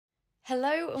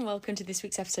Hello and welcome to this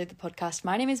week's episode of the podcast.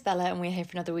 My name is Bella and we're here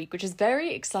for another week, which is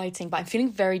very exciting, but I'm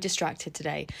feeling very distracted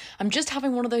today. I'm just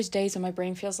having one of those days when my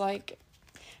brain feels like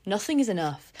nothing is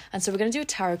enough. And so we're going to do a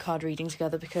tarot card reading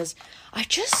together because I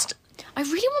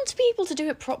really want to be able to do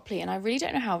it properly and I really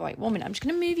don't know how. Right, 1 minute. I'm just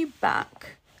going to move you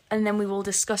back and then we will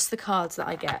discuss the cards that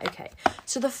I get. Okay,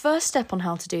 so the first step on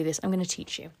how to do this, I'm going to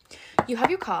teach you. You have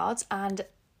your cards and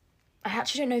I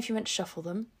actually don't know if you're meant to shuffle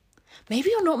them. Maybe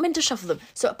you're not meant to shuffle them.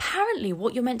 So apparently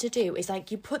what you're meant to do is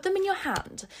you put them in your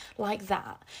hand like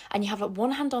that and you have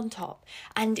one hand on top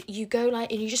and you go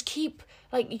and you just keep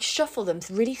you shuffle them,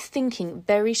 really thinking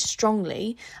very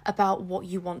strongly about what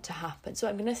you want to happen. So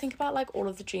I'm going to think about all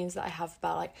of the dreams that I have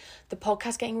about the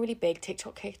podcast getting really big,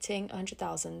 TikTok hitting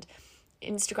 100,000,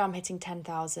 Instagram hitting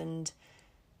 10,000,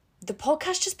 the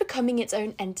podcast just becoming its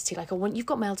own entity. I want You've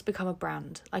Got Mail to become a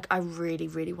brand. I really,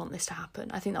 really want this to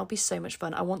happen. I think that'll be so much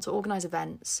fun. I want to organise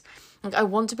events. I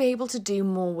want to be able to do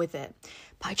more with it.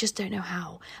 But I just don't know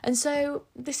how. And so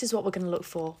this is what we're going to look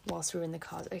for whilst we're in the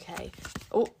cards. Okay.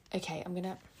 Oh, okay.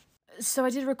 So I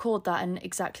did record that and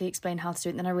exactly explain how to do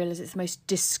it. And then I realised it's the most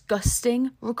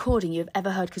disgusting recording you've ever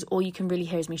heard because all you can really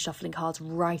hear is me shuffling cards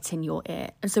right in your ear.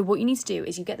 And so what you need to do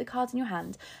is you get the cards in your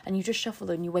hand and you just shuffle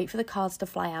them and you wait for the cards to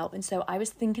fly out. And so I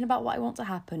was thinking about what I want to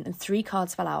happen and 3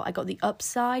 cards fell out. I got the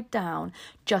upside down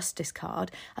Justice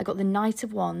card. I got the Knight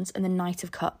of Wands and the Knight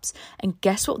of Cups. And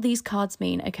guess what these cards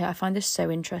mean? Okay, I find this so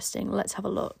interesting. Let's have a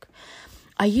look.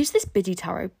 I use this Biddy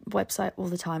Tarot website all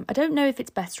the time. I don't know if it's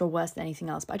better or worse than anything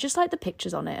else, but I just like the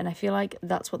pictures on it and I feel like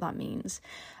that's what that means.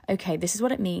 Okay, this is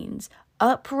what it means.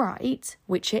 Upright,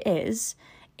 which it is,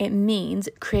 it means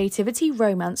creativity,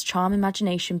 romance, charm,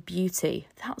 imagination, beauty.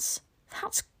 That's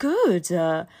good.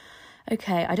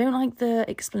 Okay, I don't like the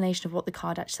explanation of what the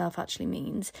card itself actually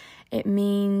means. It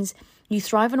means you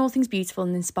thrive on all things beautiful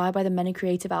and inspired by the many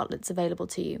creative outlets available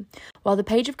to you. While the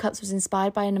Page of Cups was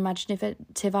inspired by an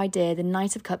imaginative idea, the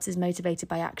Knight of Cups is motivated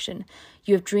by action.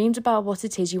 You have dreamed about what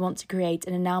it is you want to create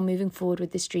and are now moving forward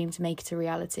with this dream to make it a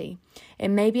reality. It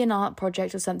may be an art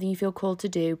project or something you feel called to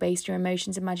do based on your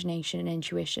emotions, imagination and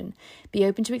intuition. Be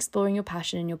open to exploring your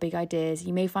passion and your big ideas.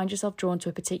 You may find yourself drawn to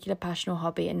a particular passion or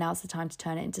hobby and now's the time to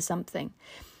turn it into something.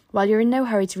 While you're in no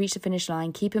hurry to reach the finish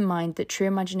line, keep in mind that true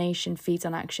imagination feeds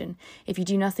on action. If you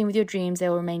do nothing with your dreams, they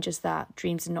will remain just that,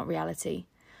 dreams and not reality.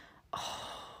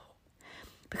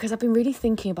 Because I've been really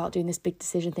thinking about doing this big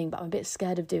decision thing, but I'm a bit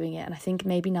scared of doing it, and I think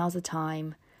maybe now's the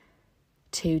time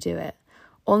to do it.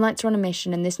 All nights are on a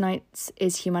mission, and this night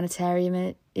is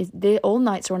humanitarian. All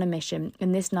nights are on a mission,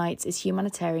 and this night is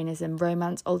humanitarianism,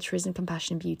 romance, altruism,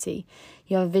 compassion, and beauty.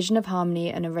 You have a vision of harmony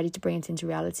and are ready to bring it into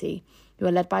reality. You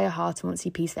are led by your heart and want to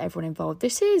see peace for everyone involved.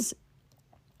 This is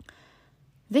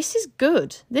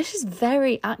good. This is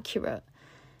very accurate.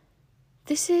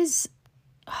 I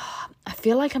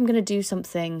feel like I'm going to do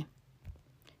something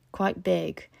quite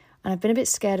big, and I've been a bit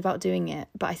scared about doing it,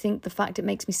 but I think the fact it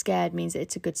makes me scared means that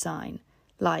it's a good sign.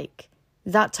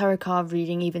 That tarot card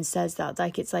reading even says that.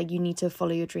 It's you need to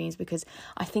follow your dreams, because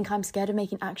I think I'm scared of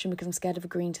making action because I'm scared of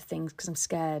agreeing to things because I'm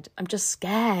scared. I'm just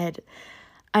scared.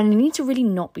 And I need to really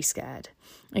not be scared.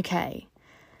 Okay,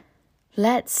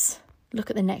 let's look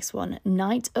at the next one.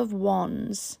 Knight of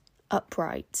Wands,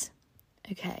 upright.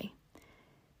 Okay.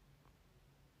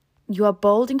 You are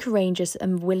bold and courageous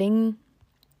and willing...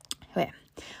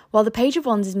 While the Page of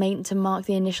Wands is meant to mark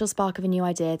the initial spark of a new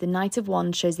idea, the Knight of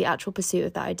Wands shows the actual pursuit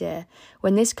of that idea.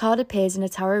 When this card appears in a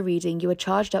tarot reading, you are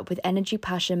charged up with energy,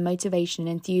 passion, motivation,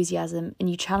 and enthusiasm, and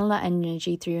you channel that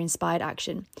energy through your inspired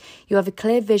action. You have a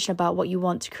clear vision about what you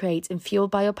want to create, and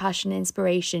fueled by your passion and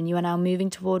inspiration, you are now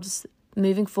moving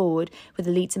forward with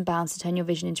the leaps and bounds to turn your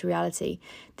vision into reality.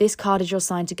 This card is your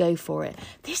sign to go for it.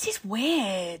 This is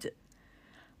weird.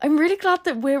 I'm really glad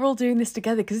that we're all doing this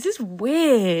together because this is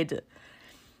weird.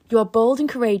 You are bold and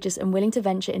courageous and willing to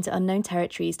venture into unknown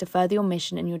territories to further your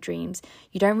mission and your dreams.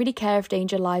 You don't really care if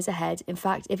danger lies ahead. In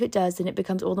fact, if it does, then it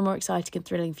becomes all the more exciting and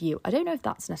thrilling for you. I don't know if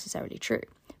that's necessarily true,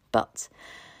 but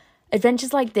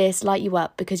adventures like this light you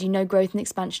up because you know growth and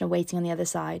expansion are waiting on the other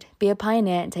side. Be a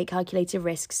pioneer and take calculated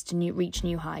risks to reach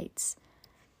new heights.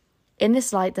 In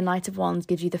this light, the Knight of Wands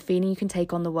gives you the feeling you can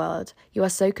take on the world. You are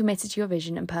so committed to your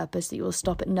vision and purpose that you will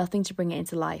stop at nothing to bring it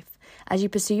into life. As you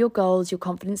pursue your goals, your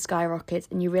confidence skyrockets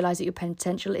and you realise that your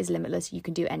potential is limitless. You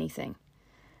can do anything.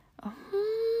 Oh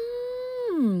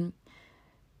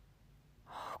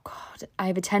God, I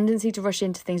have a tendency to rush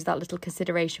into things without little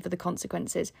consideration for the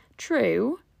consequences.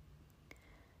 True.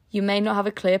 You may not have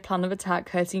a clear plan of attack,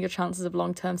 hurting your chances of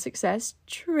long-term success.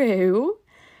 True.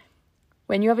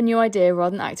 When you have a new idea,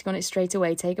 rather than acting on it straight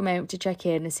away, take a moment to check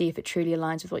in and see if it truly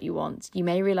aligns with what you want. You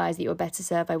may realise that you're better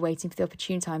served by waiting for the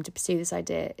opportune time to pursue this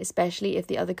idea, especially if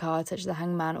the other cards, such as the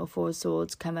Hangman or Four of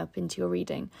Swords, come up into your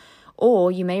reading. Or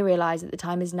you may realise that the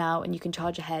time is now and you can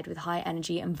charge ahead with high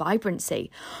energy and vibrancy.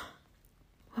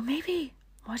 Well, maybe,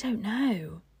 I don't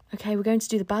know. Okay, we're going to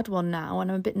do the bad one now,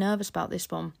 and I'm a bit nervous about this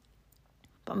one.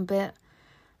 But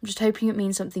I'm just hoping it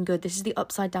means something good. This is the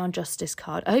Upside Down Justice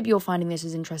card. I hope you're finding this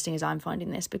as interesting as I'm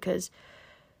finding this, because...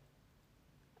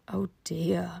 oh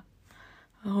dear.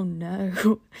 Oh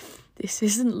no. This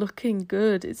isn't looking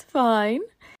good. It's fine.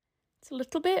 It's a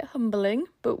little bit humbling,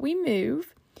 but we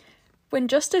move. When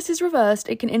justice is reversed,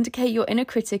 it can indicate your inner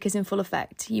critic is in full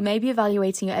effect. You may be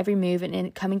evaluating your every move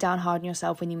and coming down hard on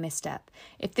yourself when you misstep.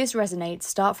 If this resonates,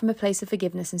 start from a place of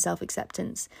forgiveness and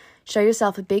self-acceptance. Show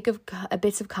yourself a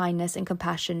bit of kindness and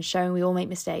compassion, showing we all make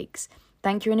mistakes.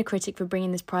 Thank your inner critic for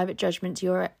bringing this private judgment to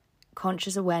your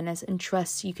conscious awareness, and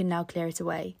trust you can now clear it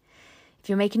away. If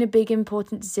you're making a big,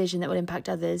 important decision that will impact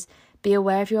others, be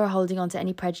aware if you are holding on to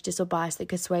any prejudice or bias that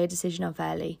could sway a decision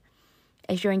unfairly.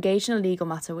 If you're engaged in a legal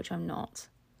matter, which I'm not.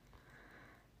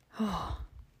 Oh.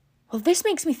 Well, this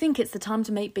makes me think it's the time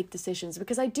to make big decisions,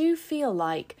 because I feel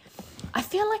like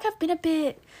I've been a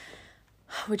bit...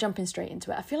 We're jumping straight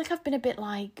into it. I feel like I've been a bit,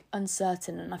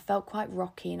 uncertain, and I felt quite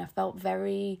rocky, and I felt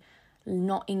very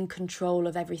not in control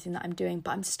of everything that I'm doing,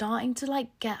 but I'm starting to,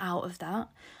 get out of that.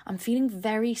 I'm feeling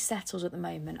very settled at the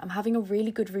moment. I'm having a really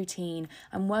good routine.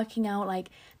 I'm working out,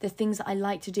 the things that I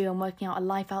like to do. I'm working out a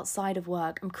life outside of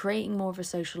work. I'm creating more of a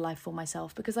social life for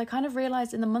myself, because I kind of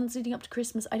realised in the months leading up to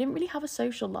Christmas, I didn't really have a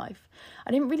social life.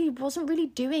 Wasn't really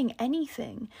doing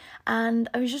anything. And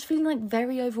I was just feeling,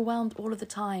 very overwhelmed all of the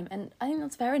time. And I think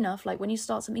that's fair enough. When you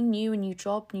start something new, a new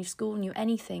job, new school, new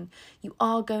anything, you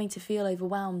are going to feel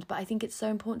overwhelmed. But I think it's so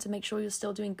important to make sure you're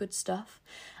still doing good stuff.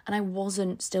 And I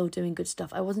wasn't still doing good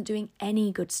stuff. I wasn't doing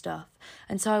any good stuff.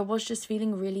 And so I was just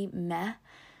feeling really meh.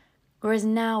 Whereas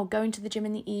now, going to the gym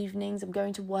in the evenings, I'm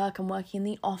going to work, I'm working in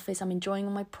the office, I'm enjoying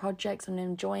all my projects, I'm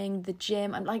enjoying the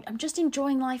gym. I'm just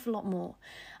enjoying life a lot more.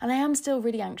 And I am still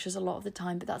really anxious a lot of the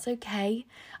time, but that's okay.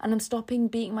 And I'm stopping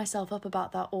beating myself up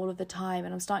about that all of the time.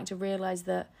 And I'm starting to realise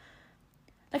that,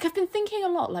 I've been thinking a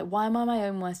lot, why am I my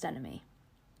own worst enemy?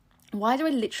 Why do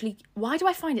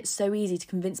I find it so easy to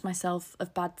convince myself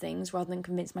of bad things rather than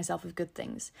convince myself of good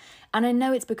things? And I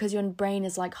know it's because your brain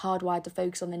is hardwired to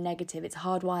focus on the negative. It's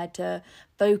hardwired to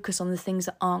focus on the things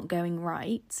that aren't going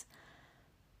right.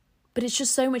 But it's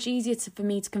just so much easier for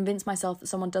me to convince myself that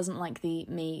someone doesn't like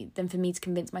me than for me to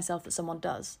convince myself that someone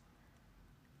does.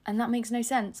 And that makes no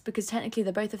sense, because technically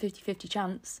they're both a 50-50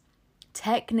 chance.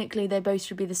 Technically they both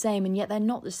should be the same, and yet they're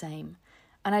not the same.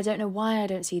 And I don't know why I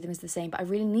don't see them as the same, but I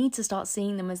really need to start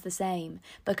seeing them as the same,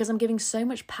 because I'm giving so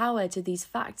much power to these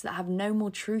facts that have no more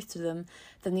truth to them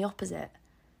than the opposite.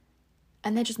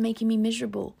 And they're just making me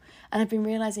miserable. And I've been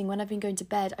realising when I've been going to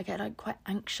bed, I get quite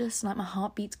anxious, and my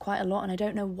heart beats quite a lot, and I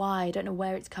don't know why, I don't know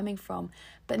where it's coming from.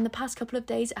 But in the past couple of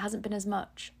days, it hasn't been as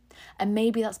much. And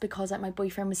maybe that's because my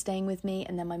boyfriend was staying with me,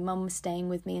 and then my mum was staying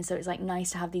with me, and so it's nice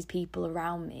to have these people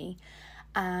around me.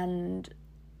 And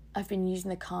I've been using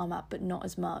the Calm app, but not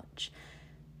as much.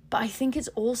 But I think it's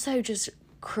also just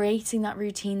creating that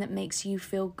routine that makes you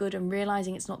feel good and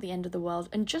realising it's not the end of the world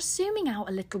and just zooming out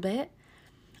a little bit.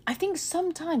 I think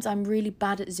sometimes I'm really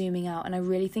bad at zooming out, and I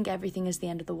really think everything is the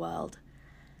end of the world.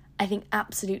 I think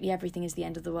absolutely everything is the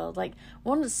end of the world.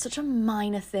 Such a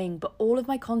minor thing, but all of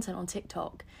my content on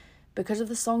TikTok, because of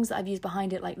the songs that I've used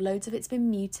behind it, loads of it's been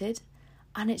muted,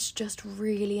 and it's just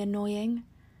really annoying.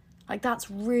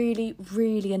 That's really,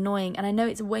 really annoying. And I know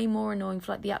it's way more annoying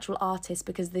for, the actual artist,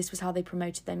 because this was how they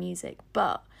promoted their music.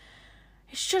 But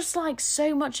it's just,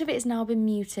 so much of it has now been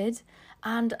muted.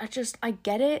 And I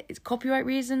get it. It's copyright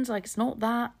reasons. It's not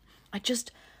that.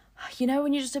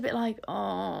 When you're just a bit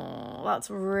oh, that's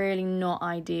really not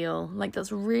ideal.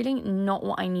 That's really not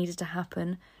what I needed to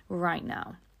happen right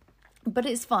now. But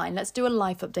it's fine. Let's do a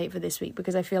life update for this week,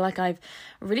 because I feel like I've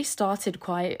really started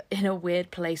quite in a weird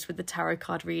place with the tarot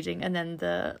card reading and then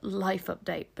the life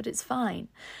update. But it's fine.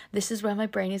 This is where my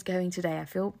brain is going today. I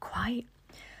feel quite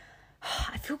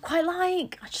I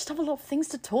just have a lot of things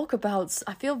to talk about.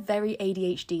 I feel very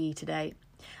ADHD today.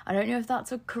 I don't know if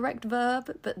that's a correct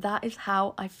verb, but that is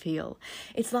how I feel.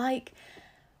 It's what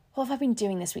have I been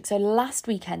doing this week? So last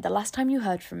weekend, the last time you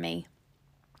heard from me,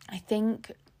 I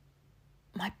think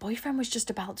my boyfriend was just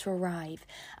about to arrive,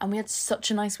 and we had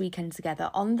such a nice weekend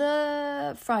together. On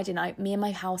the Friday night, me and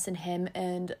my house and him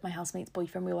and my housemate's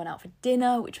boyfriend, we went out for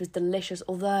dinner, which was delicious,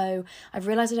 although I've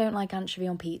realised I don't like anchovy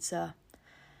on pizza.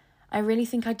 I really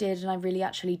think I did, and I really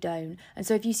actually don't. And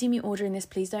so if you see me ordering this,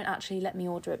 please don't actually let me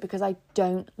order it, because I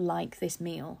don't like this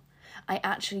meal. I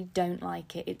actually don't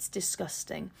like it. It's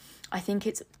disgusting. I think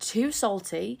it's too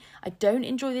salty. I don't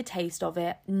enjoy the taste of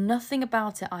it. Nothing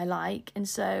about it I like, and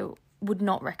so would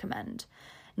not recommend.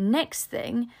 Next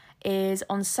thing is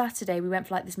on Saturday we went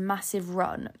for like this massive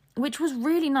run, which was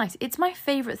really nice. It's my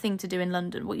favourite thing to do in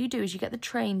London. What you do is you get the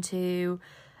train to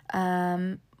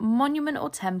Monument or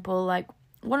Temple, like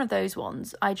one of those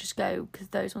ones. I just go because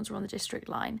those ones are on the District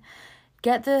line.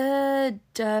 Get the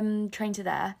train to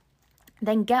there,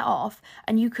 then get off,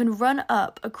 and you can run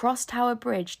up across Tower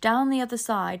Bridge, down the other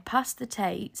side, past the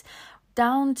Tate,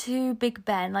 down to Big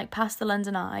Ben, like past the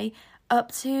London Eye,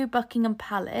 up to Buckingham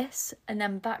Palace, and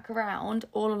then back around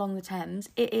all along the Thames.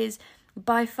 It is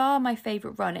by far my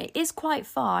favourite run. It is quite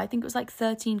far. I think it was like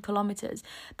 13 kilometres,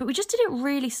 but we just did it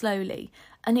really slowly,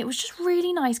 and it was just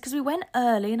really nice because we went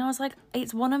early, and I was like,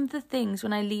 it's one of the things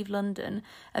when I leave London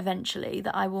eventually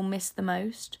that I will miss the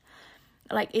most.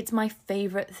 Like, it's my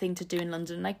favourite thing to do in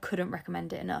London, and I couldn't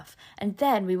recommend it enough. And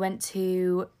then we went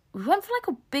for like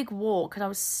a big walk, and I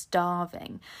was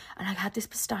starving, and I had this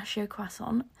pistachio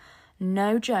croissant.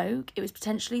 No joke, it was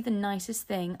potentially the nicest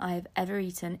thing I have ever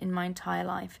eaten in my entire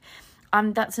life.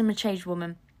 That's a middle-aged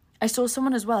woman. I saw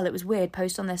someone as well, it was weird,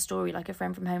 post on their story, like a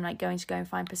friend from home, like going to go and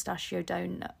find pistachio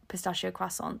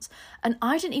croissants. And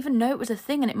I didn't even know it was a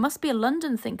thing, and it must be a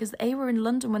London thing, because they were in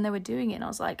London when they were doing it, and I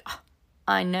was like, oh,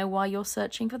 I know why you're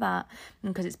searching for that,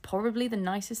 because it's probably the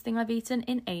nicest thing I've eaten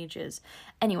in ages.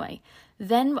 Anyway,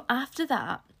 then after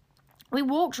that, we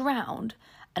walked around,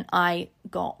 and I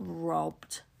got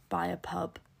robbed by a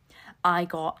pub. I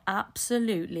got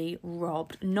absolutely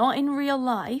robbed. Not in real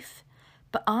life,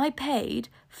 but I paid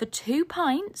for 2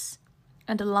 pints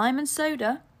and a lime and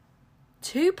soda.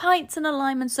 2 pints and a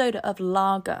lime and soda of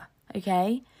lager,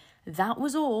 okay? That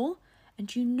was all.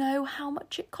 And you know how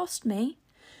much it cost me?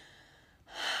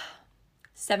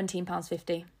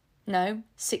 £17.50. No,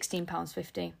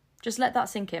 £16.50. Just let that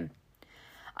sink in.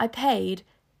 I paid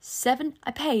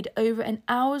over an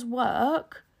hour's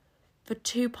work for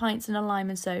 2 pints and a lime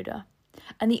and soda.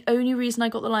 And the only reason I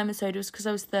got the lime and soda was because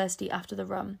I was thirsty after the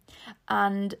rum.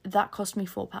 And that cost me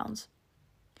 £4.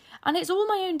 And it's all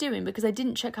my own doing, because I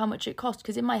didn't check how much it cost,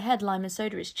 because in my head lime and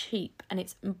soda is cheap and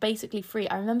it's basically free.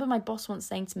 I remember my boss once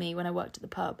saying to me when I worked at the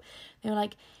pub, they were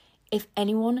like, if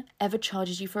anyone ever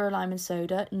charges you for a lime and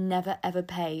soda, never ever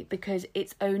pay, because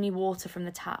it's only water from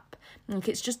the tap. Like,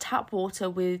 it's just tap water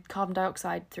with carbon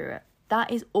dioxide through it.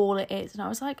 That is all it is. And I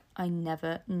was like, I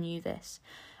never knew this.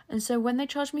 And so when they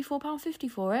charged me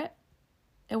 £4.50 for it,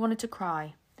 I wanted to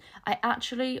cry. I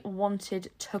actually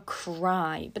wanted to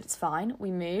cry, but it's fine.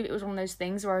 We moved. It was one of those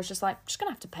things where I was just like, I'm just going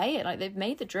to have to pay it. Like, they've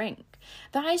made the drink.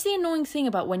 That is the annoying thing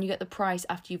about when you get the price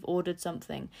after you've ordered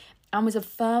something. And was a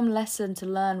firm lesson to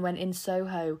learn when in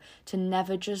Soho, to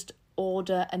never just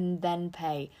order and then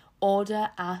pay. Order,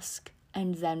 ask,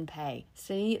 and then pay.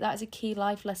 See, that is a key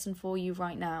life lesson for you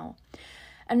right now.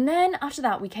 And then after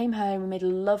that, we came home, we made a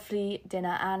lovely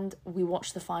dinner, and we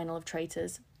watched the final of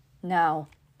Traitors. Now,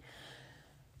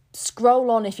 scroll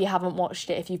on if you haven't watched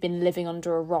it, if you've been living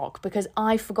under a rock, because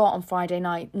I forgot on Friday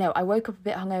night. No, I woke up a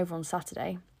bit hungover on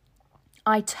Saturday.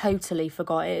 I totally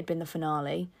forgot it had been the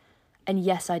finale. And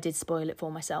yes, I did spoil it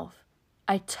for myself.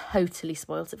 I totally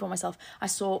spoiled it for myself. I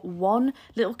saw one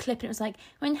little clip and it was like,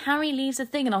 when Harry leaves the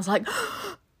thing, and I was like,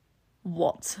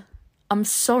 what? I'm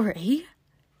sorry?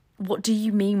 What do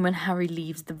you mean when Harry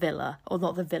leaves the villa? Or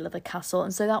not the villa, the castle.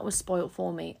 And so that was spoiled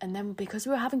for me. And then because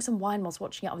we were having some wine whilst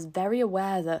watching it, I was very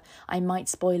aware that I might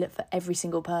spoil it for every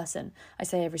single person. I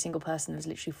say every single person, there's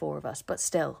literally 4 of us. But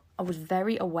still, I was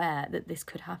very aware that this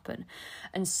could happen.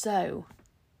 And so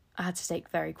I had to stay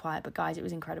very quiet. But guys, it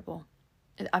was incredible.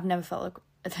 I've never felt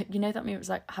you know that meme, it was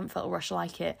like, I haven't felt a rush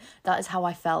like it. That is how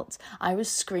I felt. I was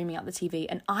screaming at the TV,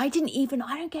 and I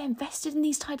don't get invested in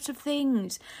these types of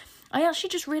things. I actually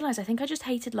just realised, I think I just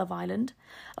hated Love Island.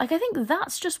 Like, I think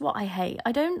that's just what I hate.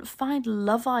 I don't find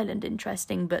Love Island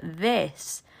interesting, but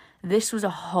this was a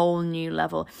whole new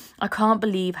level. I can't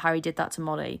believe Harry did that to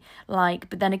Molly. Like,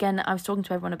 but then again, I was talking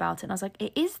to everyone about it, and I was like,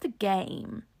 it is the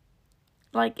game.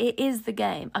 Like, it is the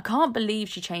game. I can't believe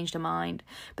she changed her mind.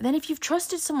 But then if you've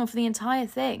trusted someone for the entire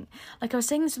thing, like I was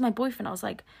saying this with my boyfriend, I was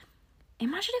like,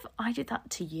 imagine if I did that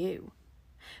to you.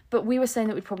 But we were saying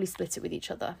that we'd probably split it with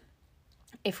each other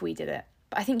if we did it.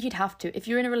 But I think you'd have to. If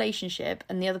you're in a relationship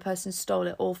and the other person stole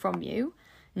it all from you,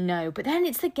 no. But then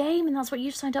it's the game and that's what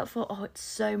you've signed up for. Oh, it's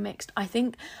so mixed. I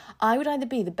think I would either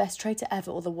be the best traitor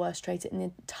ever or the worst traitor in the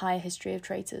entire history of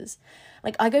traitors.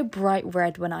 Like, I go bright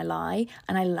red when I lie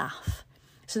and I laugh.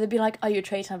 So they'd be like, are you a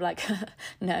traitor? I'd be like,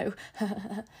 no.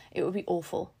 It would be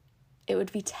awful. It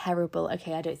would be terrible.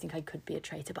 Okay, I don't think I could be a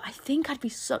traitor, but I think I'd be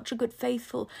such a good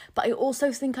faithful. But I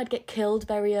also think I'd get killed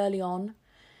very early on,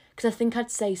 because I think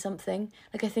I'd say something.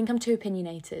 Like, I think I'm too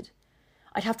opinionated.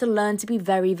 I'd have to learn to be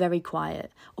very, very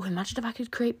quiet. Oh, imagine if I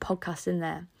could create podcasts in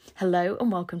there. Hello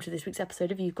and welcome to this week's episode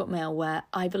of You've Got Mail, where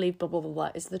I believe blah, blah, blah,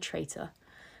 blah is the traitor.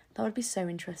 That would be so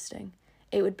interesting.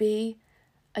 It would be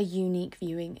a unique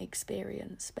viewing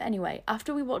experience. But anyway,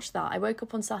 after we watched that, I woke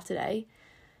up on Saturday.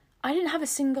 I didn't have a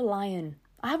single lion.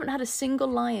 I haven't had a single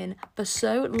lion for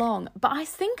so long. But I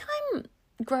think I'm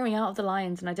growing out of the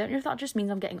lions, and I don't know if that just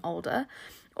means I'm getting older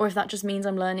or if that just means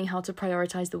I'm learning how to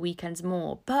prioritise the weekends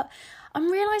more. But I'm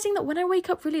realising that when I wake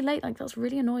up really late, like, that's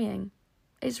really annoying.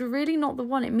 It's really not the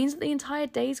one. It means that the entire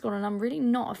day's gone and I'm really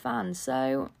not a fan.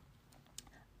 So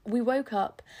we woke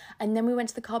up and then we went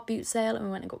to the car boot sale and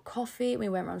we went and got coffee and we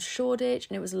went around Shoreditch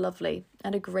and it was lovely. I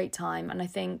had a great time, and I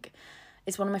think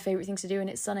it's one of my favourite things to do, and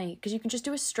it's sunny because you can just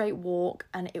do a straight walk,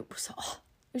 and it was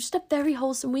just a very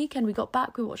wholesome weekend. We got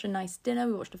back, we watched a nice dinner,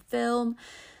 we watched a film.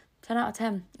 10 out of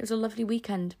 10. It was a lovely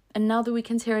weekend. And now the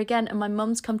weekend's here again, and my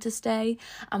mum's come to stay,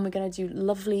 and we're going to do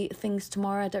lovely things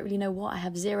tomorrow. I don't really know what. I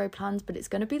have zero plans, but it's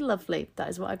going to be lovely. That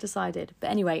is what I've decided. But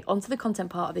anyway, on to the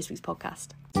content part of this week's podcast.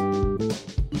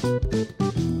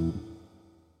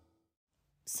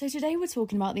 So today we're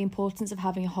talking about the importance of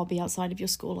having a hobby outside of your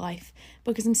school life,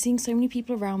 because I'm seeing so many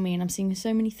people around me, and I'm seeing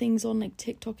so many things on like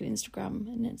TikTok and Instagram,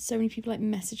 and it's so many people like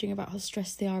messaging about how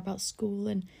stressed they are about school,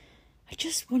 and I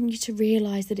just want you to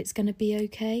realise that it's going to be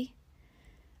okay.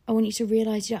 I want you to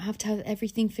realise you don't have to have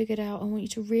everything figured out. I want you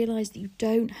to realise that you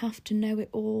don't have to know it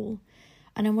all.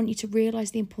 And I want you to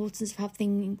realise the importance of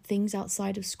having things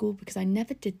outside of school, because I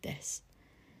never did this.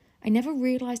 I never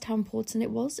realised how important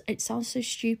it was. It sounds so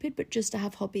stupid, but just to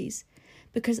have hobbies.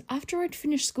 Because after I'd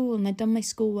finished school and I'd done my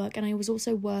schoolwork, and I was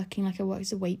also working, like I worked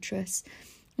as a waitress,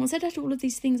 once I'd had all of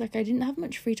these things, like I didn't have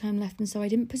much free time left, and so I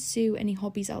didn't pursue any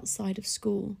hobbies outside of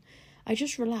school. I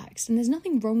just relaxed, and there's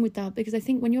nothing wrong with that, because I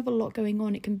think when you have a lot going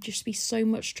on, it can just be so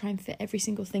much to try and fit every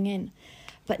single thing in.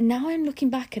 But now I'm looking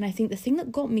back, and I think the thing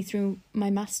that got me through my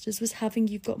masters was having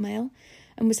You've Got Mail,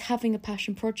 and was having a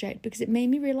passion project, because it made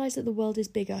me realise that the world is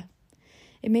bigger.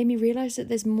 It made me realise that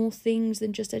there's more things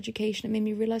than just education. It made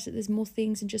me realise that there's more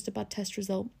things than just a bad test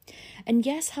result. And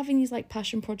yes, having these like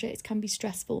passion projects can be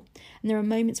stressful, and there are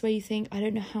moments where you think, I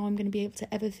don't know how I'm going to be able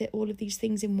to ever fit all of these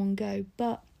things in one go.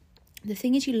 But the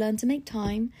thing is, you learn to make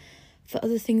time for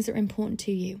other things that are important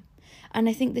to you. And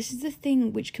I think this is the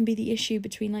thing which can be the issue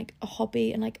between like a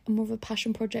hobby and like more of a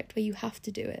passion project where you have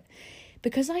to do it.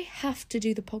 Because I have to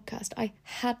do the podcast, I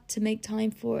had to make time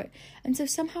for it. And so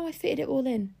somehow I fitted it all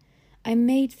in. I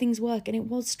made things work, and it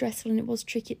was stressful and it was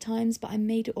tricky at times, but I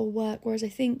made it all work. Whereas I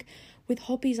think with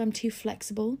hobbies, I'm too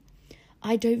flexible.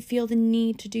 I don't feel the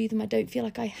need to do them. I don't feel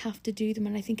like I have to do them.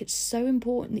 And I think it's so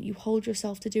important that you hold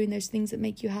yourself to doing those things that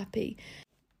make you happy.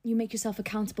 You make yourself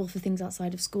accountable for things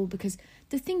outside of school, because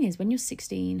the thing is, when you're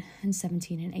 16 and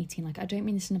 17 and 18, like I don't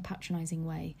mean this in a patronising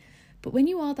way, but when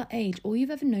you are that age, all you've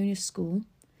ever known is school.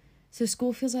 So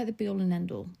school feels like the be all and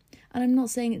end all. And I'm not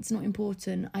saying it's not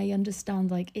important. I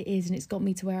understand like it is, and it's got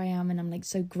me to where I am, and I'm like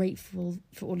so grateful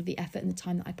for all of the effort and the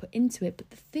time that I put into it.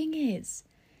 But the thing is,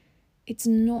 it's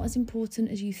not as important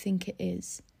as you think it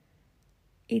is.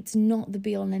 It's not the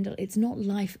be-all and end-all. It's not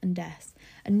life and death.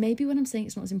 And maybe when I'm saying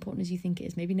it's not as important as you think it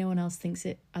is, maybe no one else thinks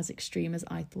it as extreme as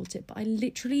I thought it. But I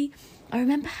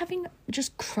remember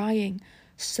just crying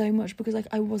so much because like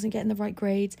I wasn't getting the right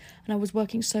grades, and I was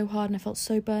working so hard, and I felt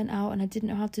so burnt out, and I didn't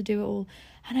know how to do it all.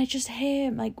 And I just hear,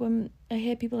 like, when I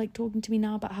hear people like talking to me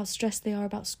now about how stressed they are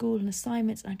about school and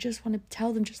assignments, and I just want to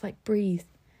tell them, just like, breathe.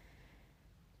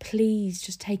 Please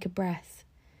just take a breath.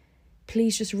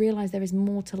 Please just realise there is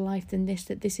more to life than this,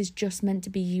 that this is just meant to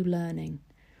be you learning.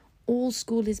 All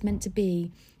school is meant to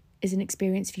be is an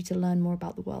experience for you to learn more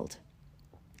about the world.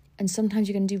 And sometimes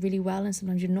you're going to do really well, and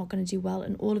sometimes you're not going to do well,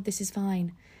 and all of this is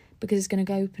fine, because it's going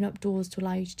to open up doors to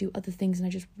allow you to do other things. And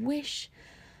I just wish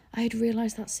I had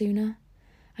realised that sooner.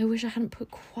 I wish I hadn't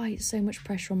put quite so much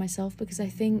pressure on myself, because I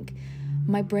think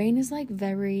my brain is like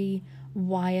very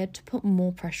wired to put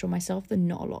more pressure on myself than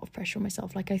not a lot of pressure on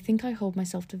myself. Like I think I hold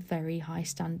myself to very high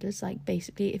standards. Like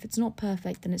basically, if it's not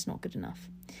perfect, then it's not good enough.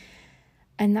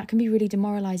 And that can be really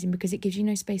demoralising, because it gives you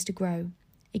no space to grow.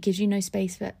 It gives you no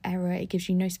space for error. It gives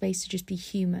you no space to just be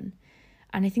human.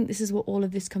 And I think this is what all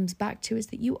of this comes back to, is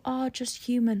that you are just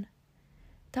human.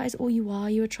 That is all you are.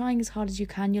 You are trying as hard as you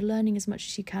can. You're learning as much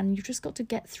as you can. You've just got to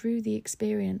get through the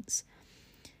experience.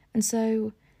 And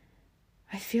so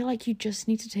I feel like you just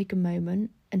need to take a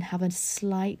moment and have a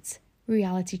slight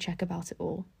reality check about it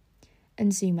all.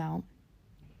 and zoom out.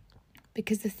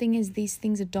 Because the thing is, these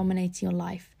things are dominating your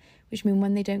life, which mean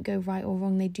when they don't go right or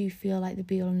wrong, they do feel like the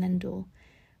be all and end all.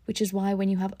 Which is why when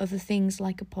you have other things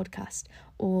like a podcast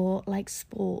or like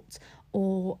sports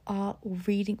or art or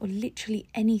reading or literally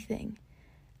anything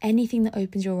that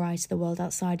opens your eyes to the world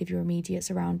outside of your immediate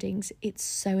surroundings, it's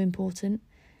so important.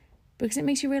 Because it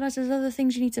makes you realise there's other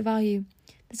things you need to value.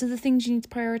 There's other things you need to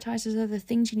prioritise. There's other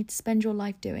things you need to spend your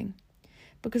life doing.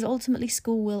 Because ultimately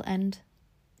school will end.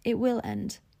 It will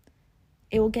end.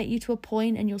 It will get you to a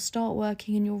point and you'll start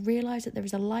working and you'll realise that there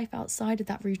is a life outside of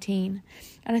that routine.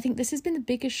 And I think this has been the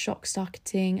biggest shock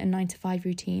starting a 9-to-5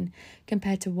 routine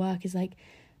compared to work, is like,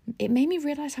 it made me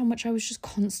realise how much I was just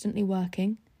constantly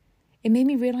working. It made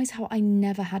me realise how I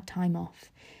never had time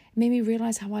off. It made me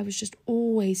realise how I was just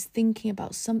always thinking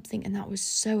about something, and that was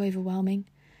so overwhelming.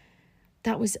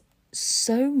 That was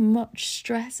so much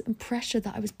stress and pressure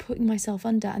that I was putting myself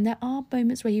under. And there are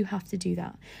moments where you have to do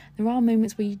that. There are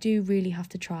moments where you do really have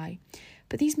to try.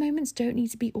 But these moments don't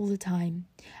need to be all the time.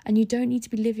 And you don't need to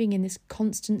be living in this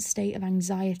constant state of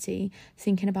anxiety,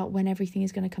 thinking about when everything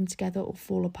is going to come together or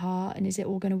fall apart, and is it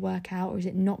all going to work out or is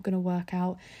it not going to work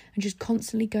out, and just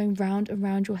constantly going round and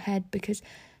round your head, because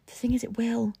the thing is, it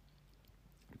will.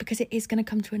 Because it is going to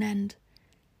come to an end.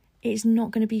 It is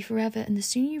not going to be forever. And the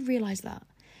sooner you realise that,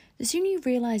 the sooner you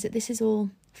realise that this is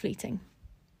all fleeting.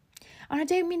 And I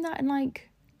don't mean that in like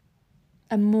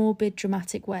a morbid,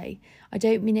 dramatic way. I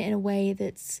don't mean it in a way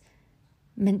that's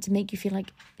meant to make you feel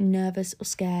like nervous or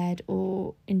scared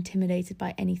or intimidated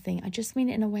by anything. I just mean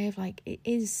it in a way of like, it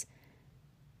is,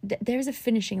 there is a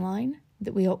finishing line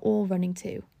that we are all running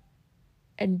to.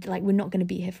 And like, we're not going to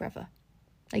be here forever.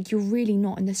 Like, you're really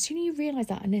not. And the sooner you realise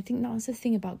that, and I think that's the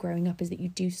thing about growing up, is that you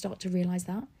do start to realise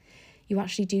that. You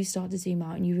actually do start to zoom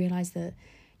out and you realise that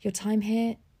your time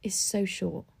here is so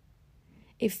short.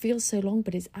 It feels so long,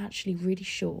 but it's actually really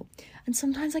short. And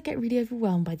sometimes I get really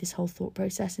overwhelmed by this whole thought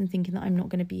process and thinking that I'm not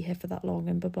going to be here for that long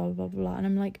and blah, blah, blah, blah. And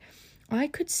I'm like, I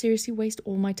could seriously waste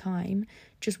all my time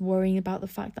just worrying about the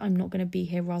fact that I'm not going to be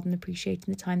here rather than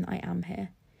appreciating the time that I am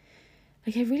here.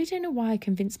 Like, I really don't know why I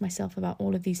convinced myself about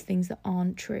all of these things that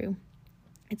aren't true.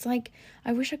 It's like,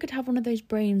 I wish I could have one of those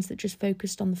brains that just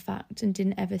focused on the fact and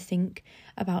didn't ever think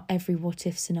about every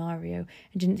what-if scenario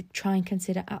and didn't try and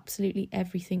consider absolutely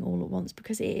everything all at once,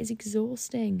 because it is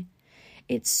exhausting.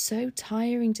 It's so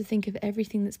tiring to think of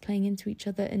everything that's playing into each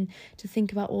other and to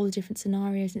think about all the different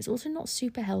scenarios. And it's also not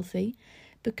super healthy,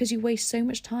 because you waste so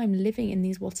much time living in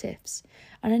these what-ifs.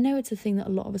 And I know it's a thing that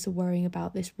a lot of us are worrying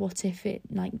about, this what if it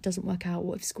like doesn't work out,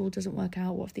 what if school doesn't work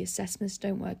out, what if the assessments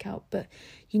don't work out, but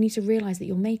you need to realise that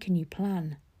you'll make a new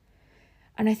plan.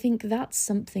 And I think that's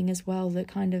something as well that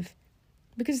kind of,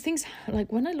 because things,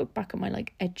 like when I look back at my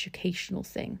like educational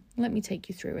thing, let me take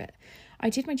you through it. I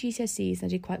did my GCSEs and I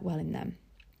did quite well in them.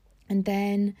 And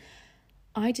then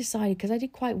I decided, because I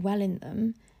did quite well in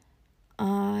them,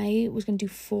 I was going to do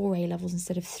 4 A-levels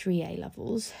instead of 3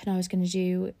 A-levels, and I was going to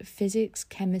do physics,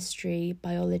 chemistry,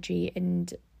 biology,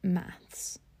 and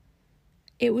maths.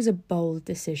 It was a bold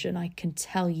decision, I can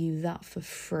tell you that for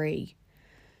free.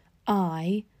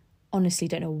 I honestly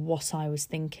don't know what I was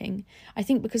thinking. I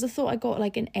think because I thought I got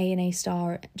like an A and A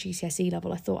star at GCSE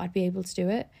level, I thought I'd be able to do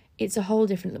it. It's a whole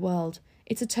different world.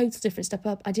 It's a total different step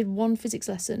up. I did 1 physics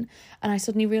lesson and I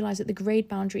suddenly realised that the grade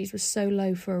boundaries were so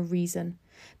low for a reason.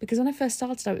 Because when I first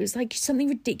started out, it was like something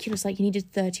ridiculous, like you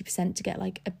needed 30% to get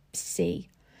like a C.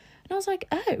 And I was like,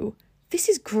 oh, this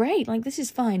is great. Like, this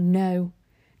is fine. No,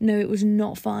 it was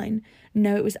not fine.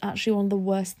 No, it was actually one of the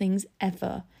worst things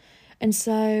ever. And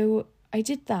so I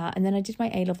did that, and then I did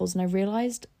my A-levels, and I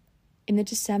realised in the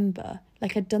December,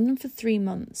 like I'd done them for 3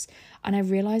 months, and I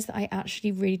realised that I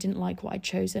actually really didn't like what I'd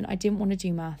chosen. I didn't want to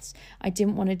do maths. I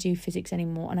didn't want to do physics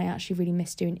anymore, and I actually really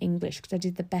missed doing English because I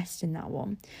did the best in that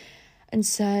one. And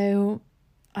so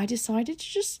I decided to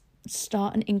just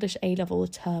start an English A-level a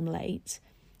term late.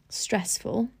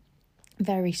 Stressful.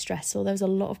 Very stressful. There was a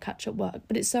lot of catch-up work,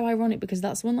 but it's so ironic because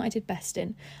that's the one that I did best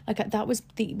in. Like, that was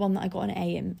the one that I got an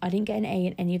A in. I didn't get an A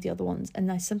in any of the other ones,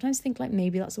 and I sometimes think like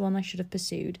maybe that's the one I should have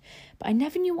pursued, but I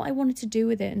never knew what I wanted to do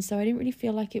with it, and so I didn't really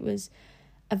feel like it was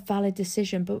a valid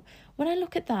decision. But when I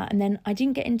look at that, and then I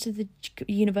didn't get into the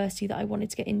university that I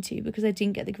wanted to get into because I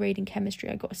didn't get the grade in chemistry.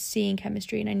 I got a C in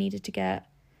chemistry, and I needed to get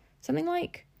something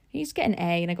like, I used to get an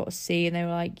A and I got a C, and they were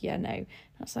like, yeah, no,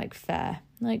 that's like fair,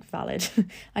 like valid.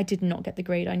 I did not get the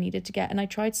grade I needed to get, and I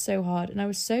tried so hard, and I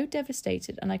was so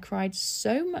devastated, and I cried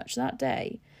so much that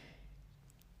day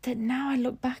that now I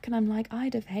look back and I'm like,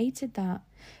 I'd have hated that.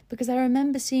 Because I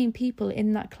remember seeing people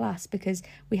in that class, because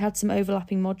we had some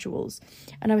overlapping modules,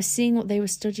 and I was seeing what they were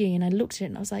studying, and I looked at it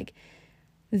and I was like,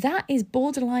 That is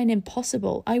borderline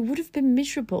impossible. I would have been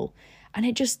miserable. And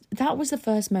that was the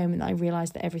first moment that I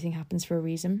realised that everything happens for a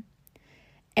reason.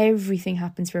 Everything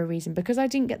happens for a reason. Because I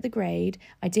didn't get the grade,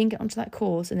 I didn't get onto that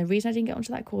course. And the reason I didn't get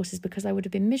onto that course is because I would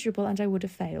have been miserable and I would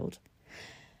have failed.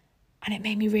 And it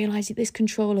made me realise that this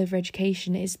control over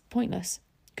education is pointless.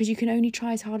 Because you can only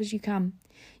try as hard as you can.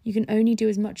 You can only do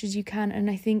as much as you can. And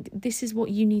I think this is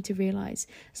what you need to realise.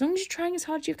 As long as you're trying as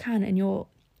hard as you can and you're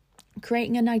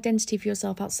creating an identity for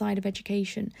yourself outside of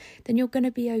education, then you're going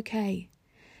to be okay.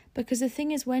 Because the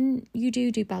thing is, when you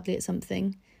do badly at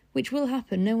something, which will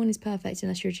happen, no one is perfect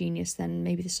unless you're a genius, then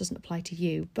maybe this doesn't apply to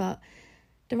you, but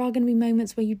there are going to be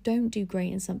moments where you don't do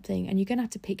great in something and you're going to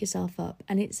have to pick yourself up.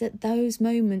 And it's at those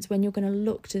moments when you're going to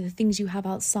look to the things you have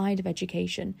outside of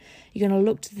education. You're going to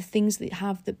look to the things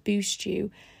that boost you,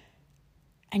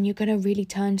 and you're going to really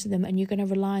turn to them and you're going to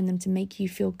rely on them to make you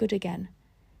feel good again.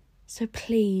 So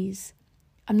please,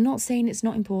 I'm not saying it's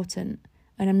not important,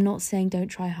 and I'm not saying don't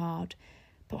try hard.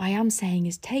 But what I am saying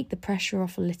is take the pressure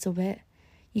off a little bit.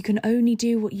 You can only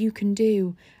do what you can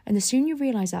do. And the sooner you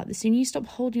realise that, the sooner you stop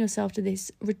holding yourself to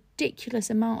this ridiculous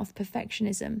amount of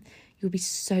perfectionism, you'll be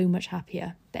so much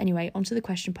happier. But anyway, on to the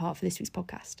question part for this week's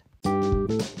podcast.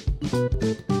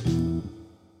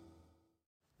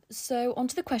 So on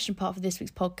to the question part for this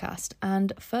week's podcast.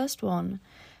 And first one,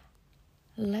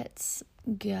 let's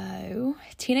go.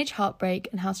 Teenage heartbreak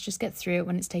and how to just get through it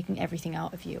when it's taking everything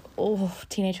out of you. Oh,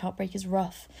 teenage heartbreak is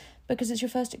rough because it's your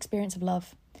first experience of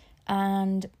love.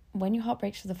 And when your heart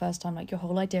breaks for the first time, like your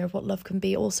whole idea of what love can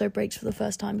be also breaks for the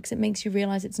first time, because it makes you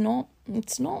realise it's not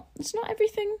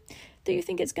everything that you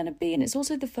think it's going to be. And it's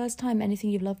also the first time anything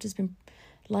you've loved has been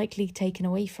likely taken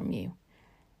away from you.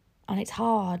 And it's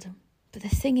hard. But the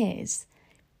thing is,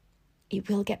 it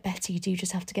will get better. You do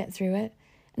just have to get through it.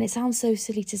 And it sounds so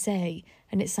silly to say,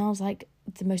 and it sounds like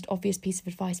the most obvious piece of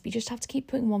advice, but you just have to keep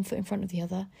putting one foot in front of the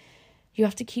other. You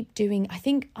have to keep doing, I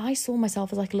think I saw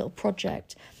myself as like a little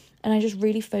project, and I just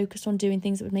really focused on doing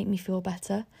things that would make me feel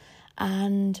better.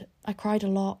 And I cried a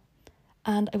lot,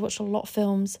 and I watched a lot of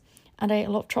films, and I ate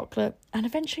a lot of chocolate, and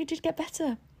eventually it did get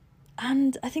better.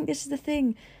 And I think this is the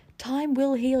thing, time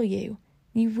will heal you.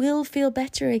 You will feel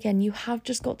better again. You have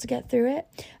just got to get through it.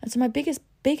 And so my biggest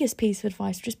piece of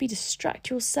advice would just be distract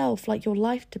yourself like your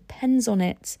life depends on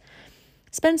it.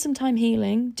 Spend some time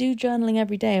healing. Do journaling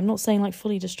every day. I'm not saying like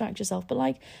fully distract yourself, but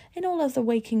like in all other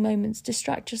waking moments,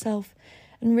 distract yourself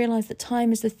and realise that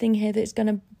time is the thing here that is going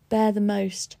to bear the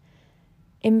most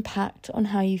impact on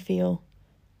how you feel.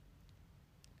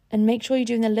 And make sure you're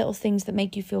doing the little things that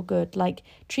make you feel good. Like,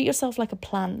 treat yourself like a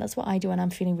plant. That's what I do when I'm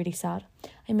feeling really sad.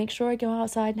 I make sure I go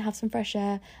outside and have some fresh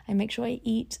air. I make sure I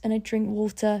eat and I drink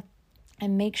water. I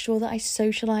make sure that I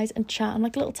socialise and chat. I'm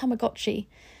like a little Tamagotchi.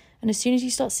 And as soon as you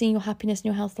start seeing your happiness and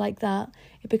your health like that,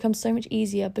 it becomes so much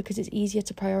easier because it's easier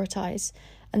to prioritise.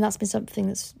 And that's been something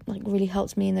that's like really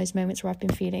helped me in those moments where I've been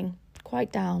feeling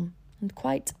quite down and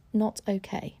quite not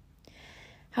okay.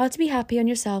 How to be happy on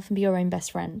yourself and be your own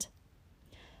best friend.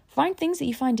 Find things that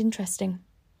you find interesting.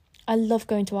 I love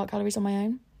going to art galleries on my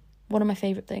own. One of my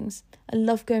favourite things. I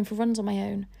love going for runs on my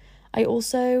own. I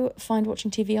also find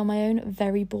watching TV on my own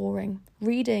very boring.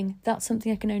 Reading, that's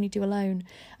something I can only do alone.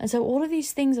 And so all of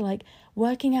these things are like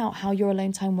working out how your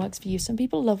alone time works for you. Some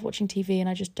people love watching TV and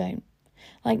I just don't.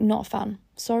 Like, not a fan.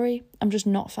 Sorry, I'm just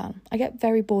not a fan. I get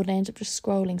very bored and I end up just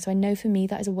scrolling. So I know for me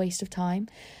that is a waste of time.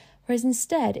 Whereas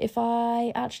instead, if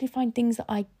I actually find things that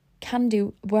I can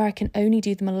do where I can only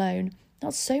do them alone,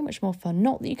 that's so much more fun.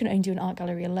 Not that you can only do an art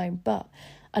gallery alone, but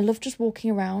I love just walking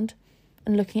around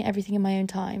and looking at everything in my own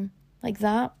time. Like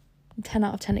that, 10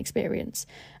 out of 10 experience.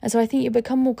 And so I think you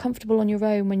become more comfortable on your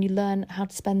own when you learn how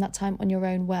to spend that time on your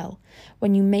own well,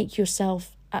 when you make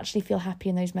yourself actually feel happy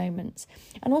in those moments.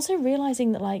 And also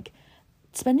realising that like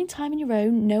spending time on your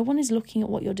own, no one is looking at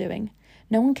what you're doing.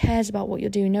 No one cares about what you're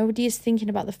doing. Nobody is thinking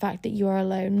about the fact that you are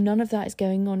alone. None of that is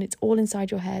going on. It's all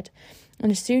inside your head.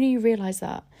 And the sooner you realise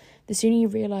that, the sooner you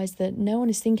realise that no one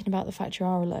is thinking about the fact you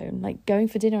are alone. Like going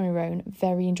for dinner on your own,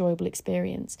 very enjoyable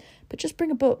experience. But just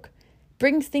bring a book.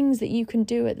 Bring things that you can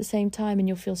do at the same time and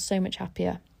you'll feel so much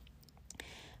happier.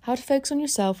 How to focus on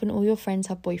yourself when all your friends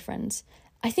have boyfriends.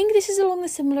 I think this is along the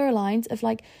similar lines of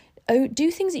like, do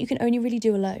things that you can only really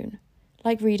do alone.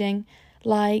 Like reading,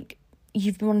 like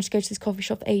you've been wanting to go to this coffee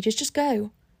shop for ages, just go.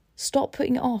 Stop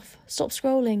putting it off. Stop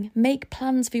scrolling. Make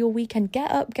plans for your weekend. Get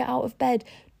up, get out of bed.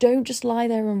 Don't just lie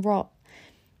there and rot.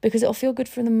 Because it'll feel good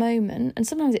for the moment. And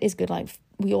sometimes it is good, like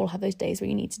we all have those days where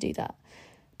you need to do that.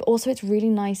 But also it's really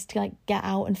nice to like get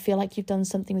out and feel like you've done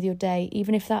something with your day,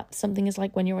 even if that something is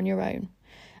like when you're on your own.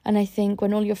 And I think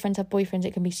when all your friends have boyfriends,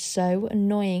 it can be so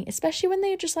annoying, especially when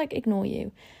they just like ignore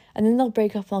you. And then they'll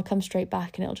break up and I'll come straight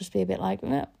back and it'll just be a bit like,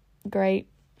 great.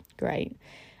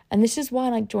 And this is why,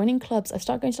 like, joining clubs, I've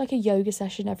started going to like a yoga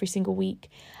session every single week.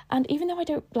 And even though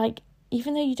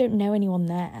you don't know anyone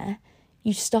there,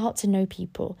 you start to know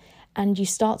people and you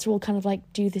start to all kind of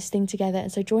like do this thing together.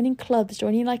 And so joining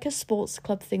like a sports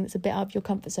club thing that's a bit out of your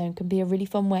comfort zone can be a really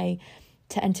fun way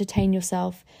to entertain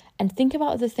yourself and think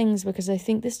about other things, because I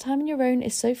think this time on your own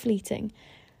is so fleeting.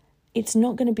 It's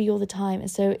not going to be all the time. And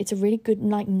so it's a really good,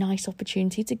 like, nice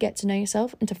opportunity to get to know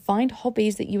yourself and to find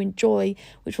hobbies that you enjoy,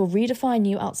 which will redefine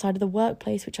you outside of the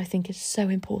workplace, which I think is so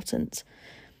important.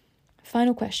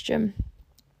 Final question.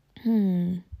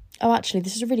 Oh, actually,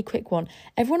 this is a really quick one.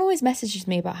 Everyone always messages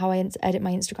me about how I edit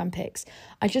my Instagram pics.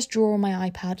 I just draw on my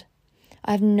iPad.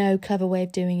 I have no clever way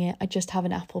of doing it. I just have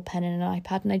an Apple pen and an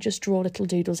iPad and I just draw little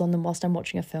doodles on them whilst I'm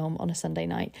watching a film on a Sunday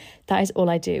night. That is all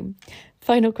I do.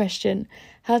 Final question.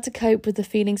 How to cope with the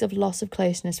feelings of loss of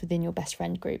closeness within your best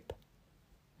friend group?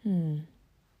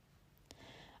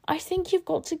 I think you've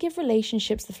got to give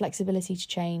relationships the flexibility to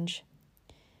change.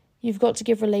 You've got to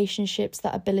give relationships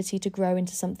that ability to grow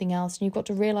into something else. And you've got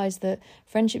to realise that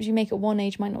friendships you make at one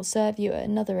age might not serve you at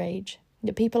another age.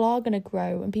 That people are going to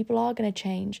grow and people are going to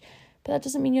change. But that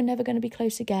doesn't mean you're never going to be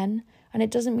close again. And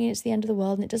it doesn't mean it's the end of the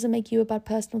world. And it doesn't make you a bad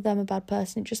person or them a bad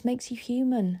person. It just makes you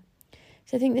human.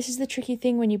 So I think this is the tricky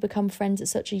thing when you become friends at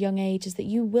such a young age, is that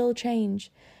you will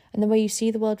change. And the way you see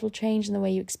the world will change and the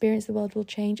way you experience the world will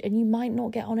change. And you might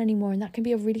not get on anymore. And that can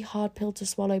be a really hard pill to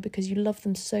swallow because you love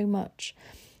them so much.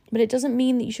 But it doesn't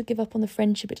mean that you should give up on the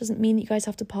friendship. It doesn't mean that you guys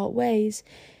have to part ways.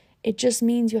 It just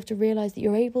means you have to realise that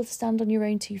you're able to stand on your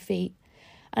own 2 feet.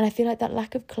 And I feel like that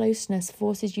lack of closeness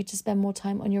forces you to spend more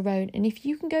time on your own. And if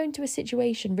you can go into a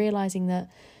situation realising that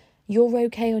you're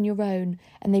okay on your own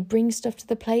and they bring stuff to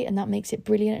the plate and that makes it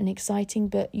brilliant and exciting,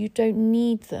 but you don't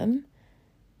need them,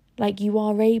 like you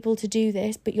are able to do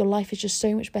this, but your life is just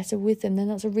so much better with them, then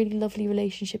that's a really lovely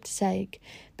relationship to take,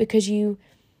 because you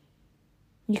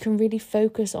can really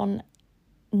focus on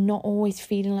not always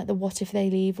feeling like the what if they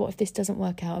leave, what if this doesn't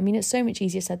work out. I mean, it's so much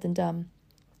easier said than done.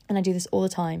 And I do this all the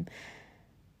time.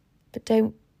 But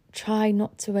try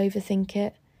not to overthink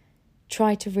it.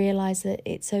 Try to realise that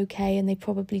it's okay and they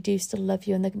probably do still love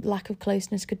you and the lack of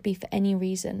closeness could be for any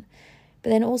reason.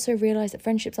 But then also realise that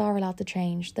friendships are allowed to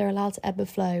change. They're allowed to ebb and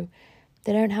flow.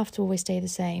 They don't have to always stay the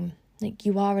same. Like,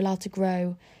 you are allowed to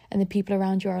grow and the people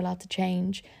around you are allowed to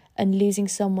change. And losing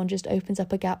someone just opens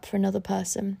up a gap for another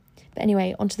person. But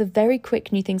anyway, on to the very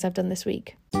quick new things I've done this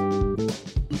week.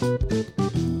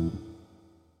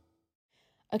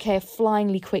 Okay,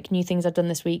 flyingly quick new things I've done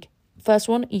this week. First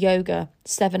one, yoga,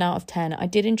 7 out of 10. I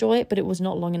did enjoy it, but it was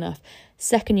not long enough.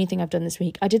 Second new thing I've done this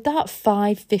week, I did that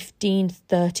 5, 15,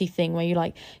 30 thing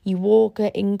where you walk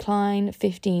at incline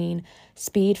 15,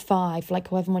 speed 5, like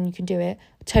however one you can do it.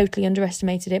 Totally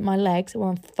underestimated it. My legs were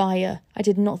on fire. I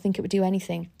did not think it would do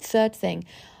anything. Third thing,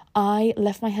 I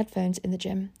left my headphones in the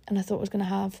gym and I thought I was going to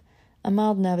have a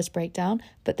mild nervous breakdown,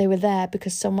 but they were there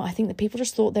because I think that people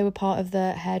just thought they were part of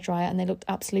the hairdryer and they looked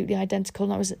absolutely identical,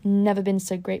 and I was never been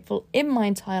so grateful in my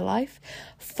entire life.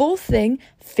 Fourth thing,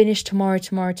 finish tomorrow.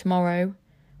 Well,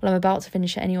 I'm about to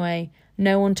finish it anyway.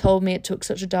 No one told me it took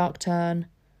such a dark turn.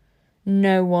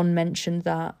 No one mentioned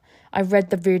that. I read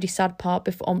the really sad part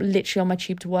before, literally on my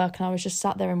tube to work, and I was just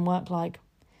sat there in work like,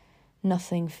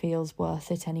 nothing feels worth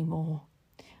it anymore.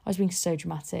 I was being so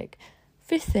dramatic.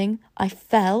 Fifth thing, I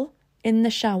fell in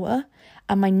the shower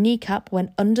and my kneecap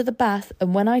went under the bath,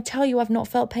 and when I tell you I've not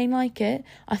felt pain like it,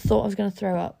 I thought I was going to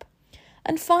throw up.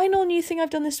 And final new thing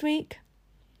I've done this week,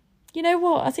 you know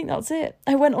what, I think that's it.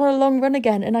 I went on a long run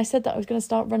again, and I said that I was going to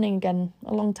start running again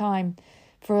a long time.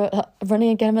 Running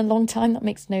again a long time, that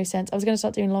makes no sense. I was going to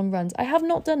start doing long runs. I have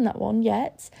not done that one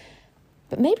yet,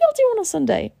 but maybe I'll do one on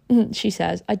Sunday. She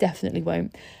says. I definitely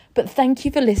won't. But thank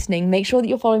you for listening. Make sure that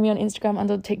you're following me on Instagram and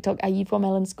on TikTok at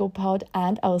You'veGotMail_pod,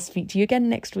 and I will speak to you again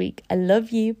next week. I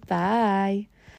love you. Bye.